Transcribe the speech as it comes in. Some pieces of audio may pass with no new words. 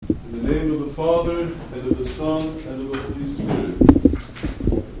In the name of the Father, and of the Son, and of the Holy Spirit.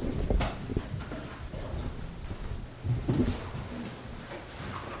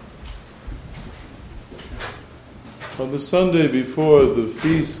 On the Sunday before the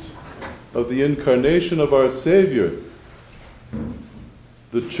feast of the Incarnation of our Savior,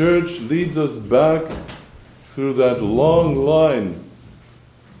 the Church leads us back through that long line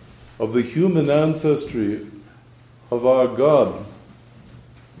of the human ancestry of our God.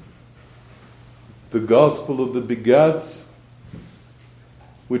 The gospel of the begats,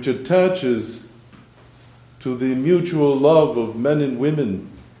 which attaches to the mutual love of men and women,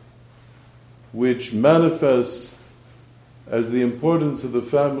 which manifests as the importance of the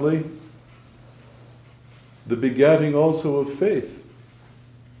family, the begatting also of faith.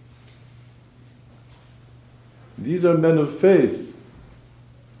 These are men of faith.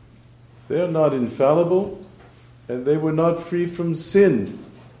 They are not infallible, and they were not free from sin.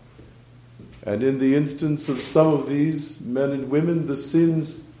 And in the instance of some of these men and women, the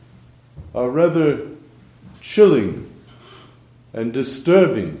sins are rather chilling and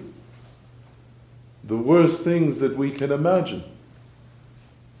disturbing, the worst things that we can imagine.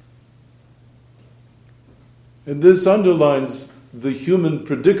 And this underlines the human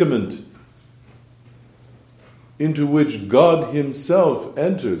predicament into which God Himself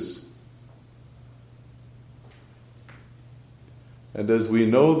enters. And as we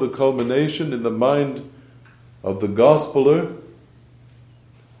know, the culmination in the mind of the Gospeler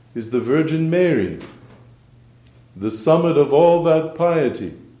is the Virgin Mary, the summit of all that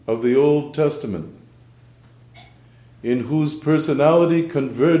piety of the Old Testament, in whose personality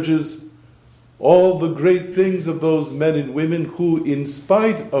converges all the great things of those men and women who, in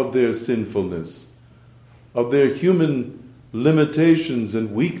spite of their sinfulness, of their human limitations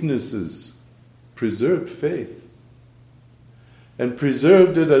and weaknesses, preserved faith. And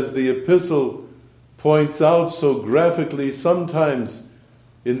preserved it, as the epistle points out so graphically, sometimes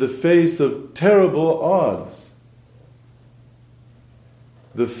in the face of terrible odds.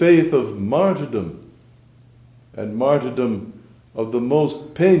 The faith of martyrdom, and martyrdom of the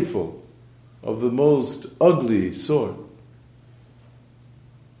most painful, of the most ugly sort.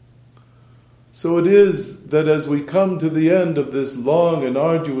 So it is that as we come to the end of this long and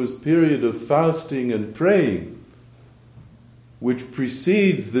arduous period of fasting and praying, which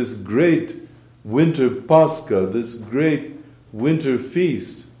precedes this great winter Pascha, this great winter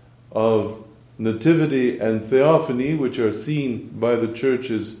feast of Nativity and Theophany, which are seen by the Church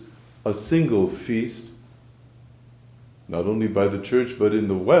as a single feast, not only by the Church but in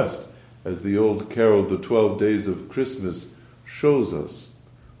the West, as the old carol, the 12 Days of Christmas, shows us,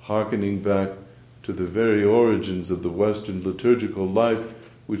 hearkening back to the very origins of the Western liturgical life,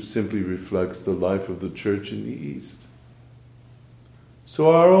 which simply reflects the life of the Church in the East.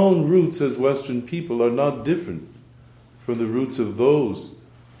 So our own roots as Western people are not different from the roots of those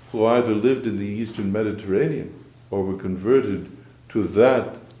who either lived in the Eastern Mediterranean or were converted to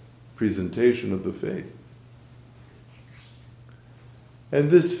that presentation of the faith.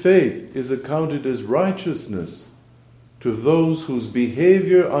 And this faith is accounted as righteousness to those whose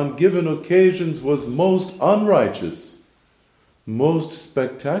behavior on given occasions was most unrighteous, most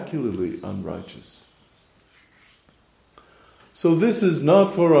spectacularly unrighteous. So this is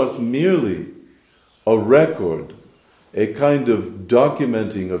not for us merely a record, a kind of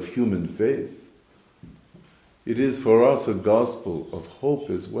documenting of human faith. It is for us a gospel of hope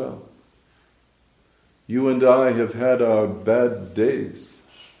as well. You and I have had our bad days.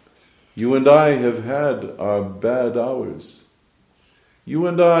 You and I have had our bad hours. You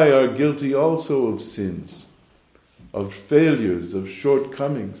and I are guilty also of sins, of failures, of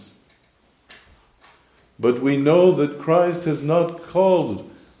shortcomings. But we know that Christ has not called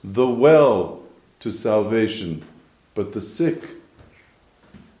the well to salvation, but the sick.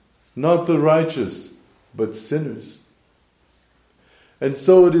 Not the righteous, but sinners. And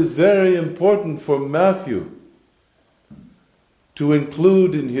so it is very important for Matthew to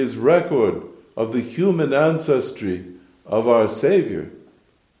include in his record of the human ancestry of our Savior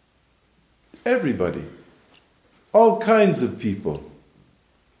everybody, all kinds of people,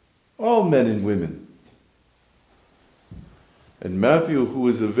 all men and women. And Matthew, who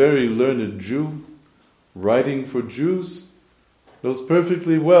is a very learned Jew, writing for Jews, knows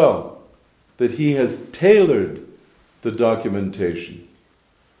perfectly well that he has tailored the documentation.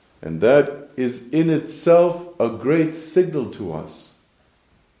 And that is in itself a great signal to us.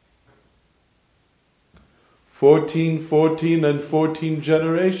 14 and 14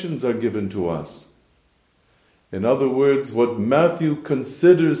 generations are given to us. In other words, what Matthew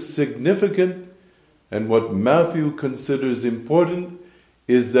considers significant and what Matthew considers important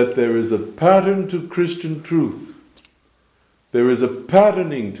is that there is a pattern to Christian truth. There is a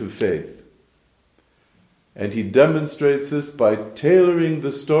patterning to faith. And he demonstrates this by tailoring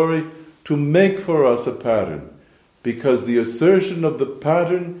the story to make for us a pattern, because the assertion of the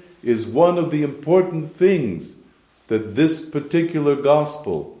pattern is one of the important things that this particular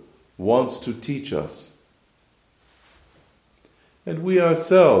gospel wants to teach us. And we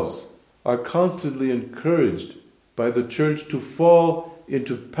ourselves are constantly encouraged by the church to fall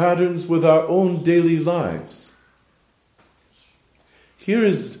into patterns with our own daily lives. Here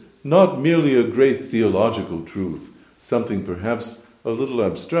is not merely a great theological truth, something perhaps a little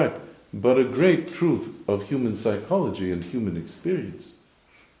abstract, but a great truth of human psychology and human experience.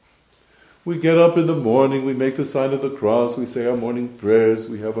 We get up in the morning, we make the sign of the cross, we say our morning prayers,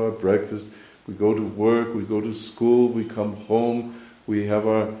 we have our breakfast, we go to work, we go to school, we come home, we have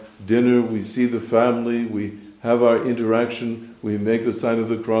our dinner, we see the family, we have our interaction, we make the sign of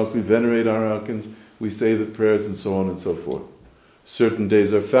the cross, we venerate our icons, we say the prayers, and so on and so forth. Certain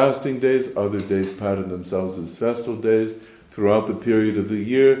days are fasting days, other days pattern themselves as festal days. Throughout the period of the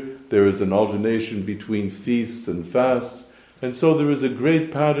year, there is an alternation between feasts and fasts, and so there is a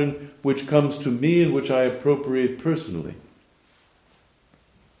great pattern which comes to me and which I appropriate personally.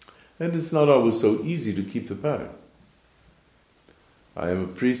 And it's not always so easy to keep the pattern. I am a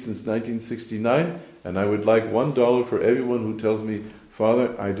priest since 1969, and I would like $1 for everyone who tells me,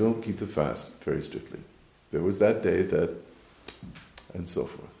 Father, I don't keep the fast very strictly. There was that day that, and so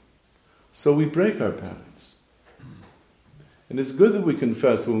forth. So we break our patterns. And it's good that we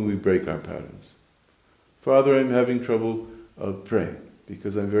confess when we break our patterns. Father, I'm having trouble praying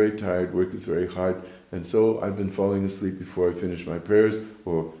because I'm very tired, work is very hard, and so I've been falling asleep before I finish my prayers,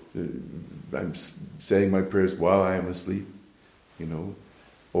 or I'm saying my prayers while I am asleep,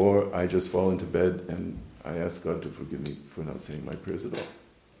 or I just fall into bed and I ask God to forgive me for not saying my prayers at all.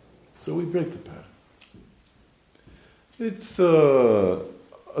 So we break the pattern. It's a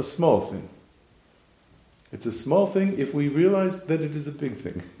small thing. It's a small thing if we realize that it is a big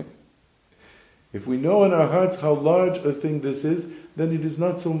thing. If we know in our hearts how large a thing this is, then it is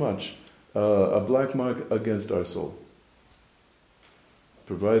not so much a black mark against our soul.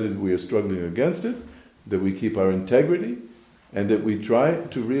 Provided we are struggling against it, that we keep our integrity, and that we try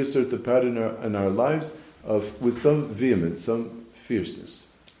to reassert the pattern in our lives with some vehemence, some fierceness,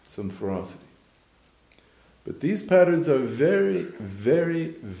 some ferocity. But these patterns are very, very,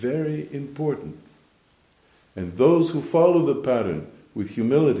 very important. And those who follow the pattern with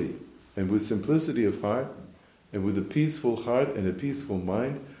humility and with simplicity of heart and with a peaceful heart and a peaceful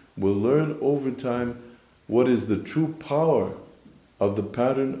mind will learn over time what is the true power of the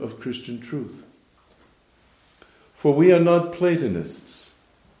pattern of Christian truth. For we are not Platonists,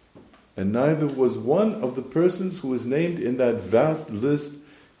 and neither was one of the persons who was named in that vast list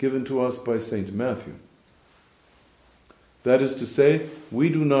given to us by St. Matthew. That is to say, we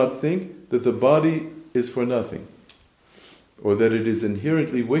do not think that the body is for nothing, or that it is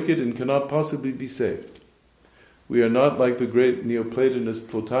inherently wicked and cannot possibly be saved. We are not like the great Neoplatonist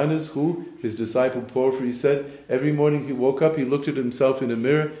Plotinus, who, his disciple Porphyry said, every morning he woke up, he looked at himself in a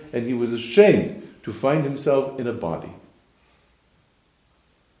mirror, and he was ashamed to find himself in a body.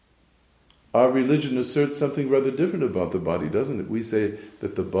 Our religion asserts something rather different about the body, doesn't it? We say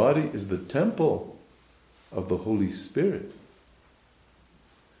that the body is the temple of the Holy Spirit.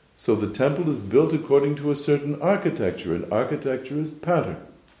 So the temple is built according to a certain architecture, and architecture is pattern.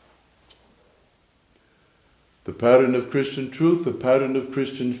 The pattern of Christian truth, the pattern of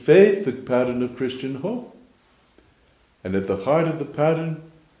Christian faith, the pattern of Christian hope. And at the heart of the pattern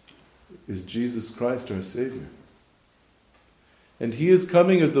is Jesus Christ, our Savior. And He is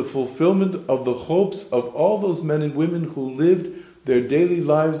coming as the fulfillment of the hopes of all those men and women who lived their daily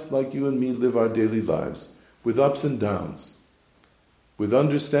lives like you and me live our daily lives, with ups and downs, with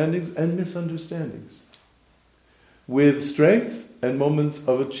understandings and misunderstandings, with strengths and moments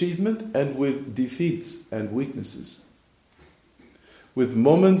of achievement and with defeats and weaknesses, with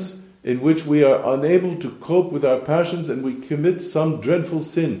moments in which we are unable to cope with our passions and we commit some dreadful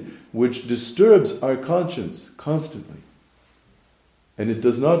sin which disturbs our conscience constantly. And it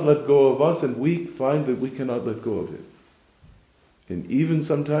does not let go of us, and we find that we cannot let go of it. And even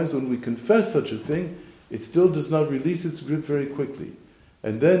sometimes when we confess such a thing, it still does not release its grip very quickly.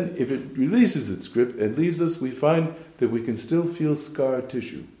 And then, if it releases its grip and leaves us, we find that we can still feel scar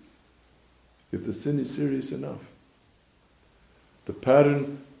tissue, if the sin is serious enough. The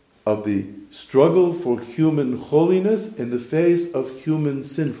pattern of the struggle for human holiness in the face of human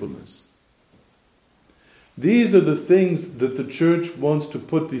sinfulness. These are the things that the Church wants to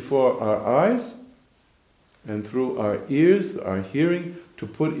put before our eyes and through our ears, our hearing, to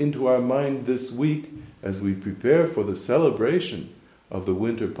put into our mind this week as we prepare for the celebration of the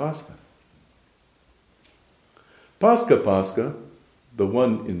winter Pascha. Pascha, the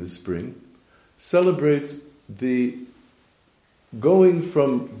one in the spring, celebrates the going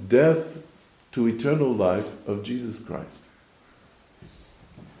from death to eternal life of Jesus Christ.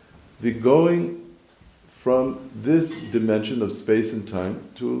 The going from this dimension of space and time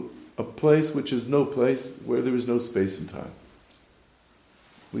to a place which is no place, where there is no space and time.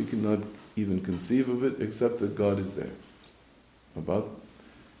 We cannot even conceive of it except that God is there. About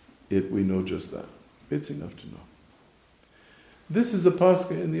it we know just that. It's enough to know. This is the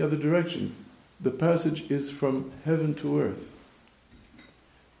Pascha in the other direction. The passage is from heaven to earth.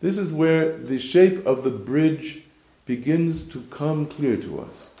 This is where the shape of the bridge begins to come clear to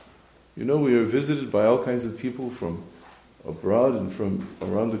us. You know, we are visited by all kinds of people from abroad and from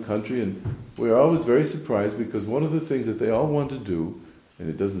around the country, and we're always very surprised because one of the things that they all want to do, and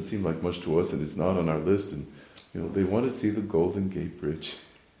it doesn't seem like much to us and it's not on our list, and they want to see the Golden Gate Bridge.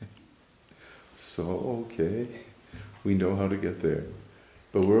 So, okay, we know how to get there.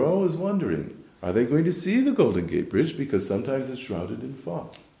 But we're always wondering, are they going to see the Golden Gate Bridge? Because sometimes it's shrouded in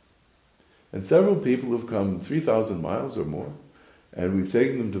fog. And several people have come 3,000 miles or more, and we've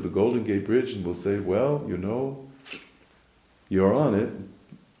taken them to the Golden Gate Bridge, and we'll say, well, you're on it.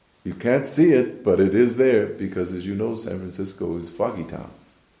 You can't see it, but it is there, because as you know, San Francisco is a foggy town.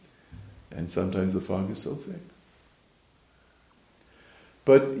 And sometimes the fog is so thick.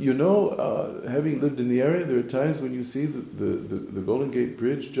 But having lived in the area, there are times when you see the Golden Gate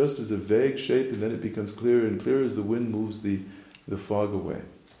Bridge just as a vague shape, and then it becomes clearer and clearer as the wind moves the fog away.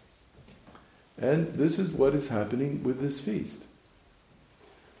 And this is what is happening with this feast.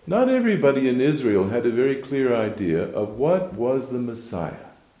 Not everybody in Israel had a very clear idea of what was the Messiah.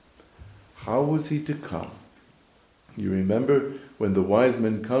 How was he to come? You remember when the wise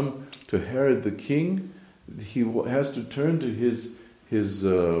men come to Herod the king, he has to turn to his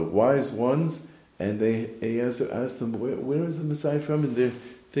wise ones, and he has to ask them, where is the Messiah from? And they're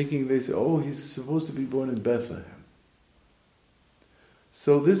thinking, they say, he's supposed to be born in Bethlehem.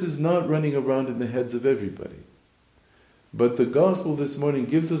 So this is not running around in the heads of everybody. But the gospel this morning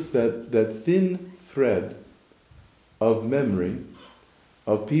gives us that thin thread of memory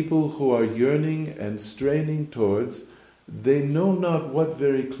of people who are yearning and straining towards, they know not what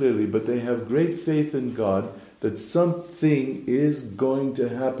very clearly, but they have great faith in God that something is going to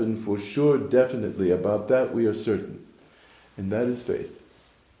happen for sure, definitely. About that we are certain. And that is faith.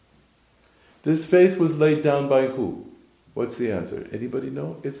 This faith was laid down by who? What's the answer? Anybody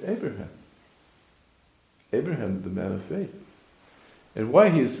know? It's Abraham. Abraham, the man of faith. And why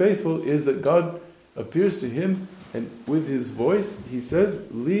he is faithful is that God appears to him, and with his voice he says,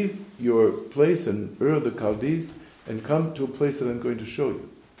 leave your place in Ur of the Chaldees and come to a place that I'm going to show you.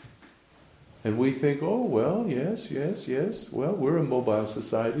 And we think, yes. Well, we're a mobile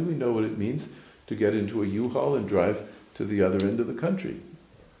society. We know what it means to get into a U-Haul and drive to the other end of the country.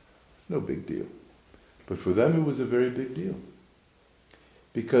 It's no big deal. But for them it was a very big deal.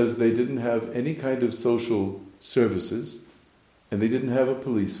 Because they didn't have any kind of social services, and they didn't have a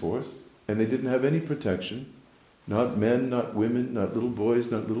police force, and they didn't have any protection, not men, not women, not little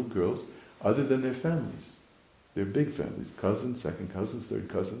boys, not little girls, other than their families. They're big families, cousins, second cousins, third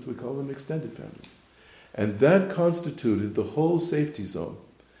cousins, we call them extended families. And that constituted the whole safety zone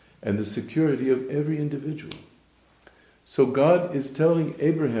and the security of every individual. So God is telling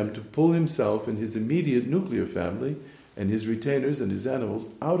Abraham to pull himself and his immediate nuclear family and his retainers and his animals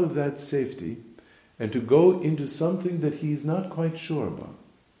out of that safety and to go into something that he's not quite sure about.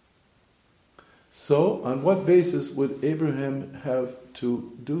 So, on what basis would Abraham have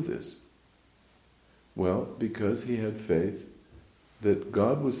to do this? Well, because he had faith that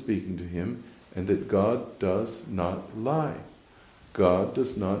God was speaking to him and that God does not lie. God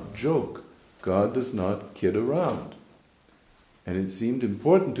does not joke. God does not kid around. And it seemed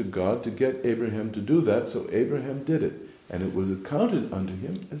important to God to get Abraham to do that, so Abraham did it. And it was accounted unto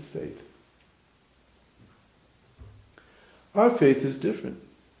him as faith. Our faith is different.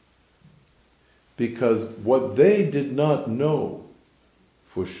 Because what they did not know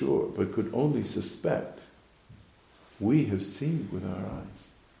for sure, but could only suspect, we have seen with our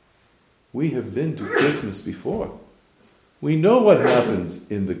eyes. We have been to Christmas before. We know what happens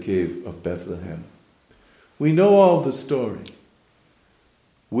in the cave of Bethlehem. We know all the story.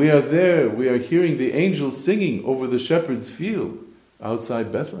 We are there, we are hearing the angels singing over the shepherd's field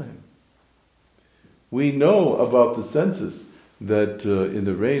outside Bethlehem. We know about the census that in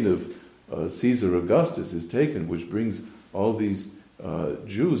the reign of Caesar Augustus is taken, which brings all these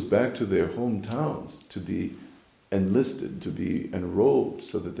Jews back to their hometowns to be enlisted, to be enrolled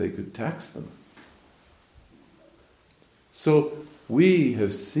so that they could tax them. So we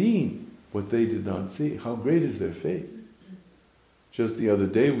have seen what they did not see. How great is their faith? Just the other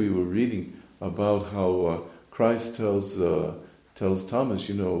day we were reading about how Christ tells Thomas,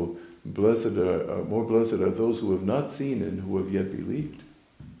 more blessed are those who have not seen and who have yet believed.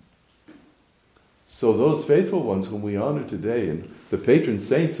 So those faithful ones whom we honor today, and the patron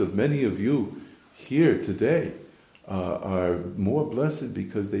saints of many of you here today, are more blessed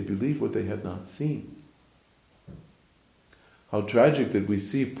because they believe what they had not seen. How tragic that we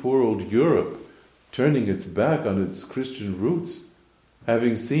see poor old Europe turning its back on its Christian roots.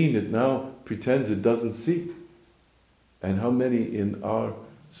 Having seen it now pretends it doesn't see. And how many in our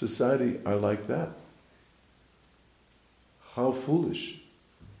society are like that? How foolish.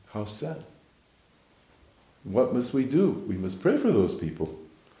 How sad. What must we do? We must pray for those people.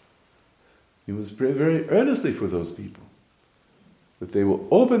 We must pray very earnestly for those people. That they will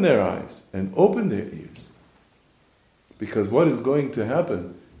open their eyes and open their ears. Because what is going to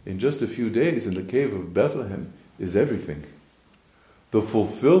happen in just a few days in the cave of Bethlehem is everything. The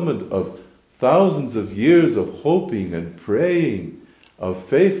fulfillment of thousands of years of hoping and praying, of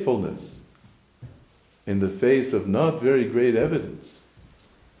faithfulness, in the face of not very great evidence.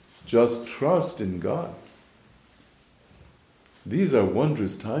 Just trust in God. These are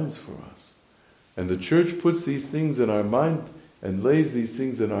wondrous times for us. And the church puts these things in our mind and lays these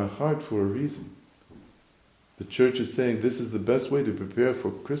things in our heart for a reason. The church is saying this is the best way to prepare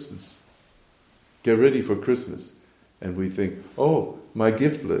for Christmas. Get ready for Christmas. And we think, oh, my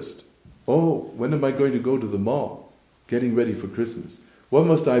gift list. Oh, when am I going to go to the mall? Getting ready for Christmas. What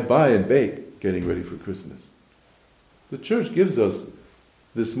must I buy and bake? Getting ready for Christmas. The church gives us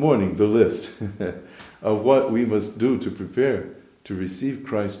this morning the list of what we must do to prepare to receive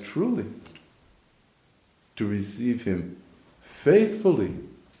Christ truly. To receive Him faithfully.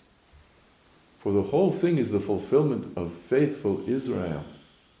 For the whole thing is the fulfillment of faithful Israel.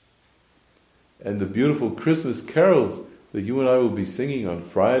 And the beautiful Christmas carols that you and I will be singing on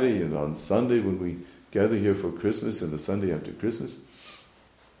Friday and on Sunday when we gather here for Christmas and the Sunday after Christmas.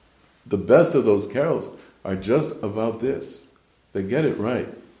 The best of those carols are just about this. They get it right.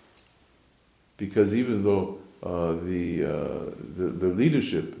 Because even though the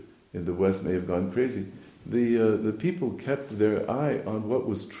leadership in the West may have gone crazy, the people kept their eye on what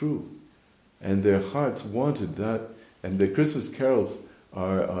was true. And their hearts wanted that, and their Christmas carols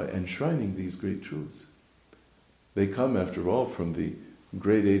are enshrining these great truths. They come, after all, from the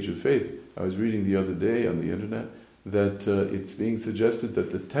great age of faith. I was reading the other day on the internet that it's being suggested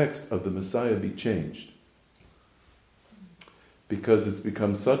that the text of the Messiah be changed. Because it's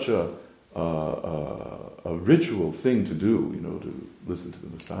become such a ritual thing to do, to listen to the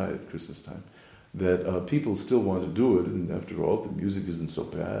Messiah at Christmas time, that people still want to do it, and after all, the music isn't so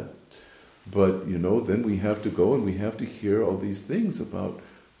bad. But, then we have to go and we have to hear all these things about,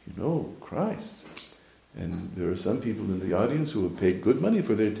 Christ. And there are some people in the audience who have paid good money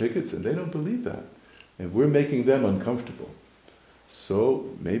for their tickets and they don't believe that. And we're making them uncomfortable.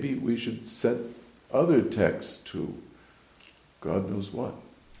 So maybe we should set other texts to God knows what.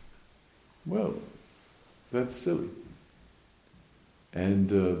 Well, that's silly. And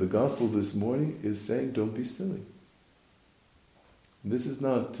the gospel this morning is saying, don't be silly. This is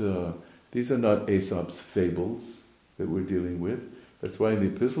not... These are not Aesop's fables that we're dealing with. That's why in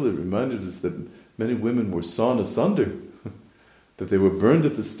the epistle it reminded us that many women were sawn asunder, that they were burned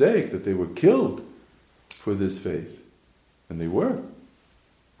at the stake, that they were killed for this faith. And they were.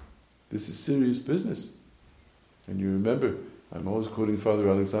 This is serious business. And you remember, I'm always quoting Father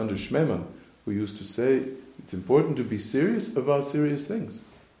Alexander Schmemann, who used to say, it's important to be serious about serious things.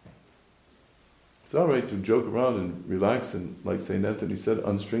 It's all right to joke around and relax and, like St. Anthony said,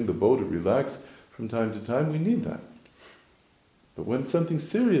 unstring the bow to relax from time to time. We need that. But when something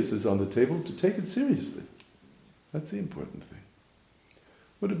serious is on the table, to take it seriously. That's the important thing.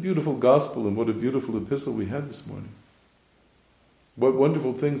 What a beautiful gospel and what a beautiful epistle we had this morning. What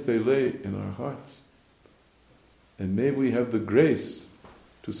wonderful things they lay in our hearts. And may we have the grace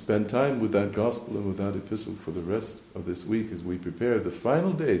to spend time with that gospel and with that epistle for the rest of this week as we prepare the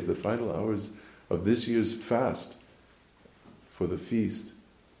final days, the final hours of this year's fast for the feast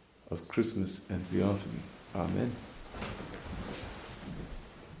of Christmas and Theophany. Amen.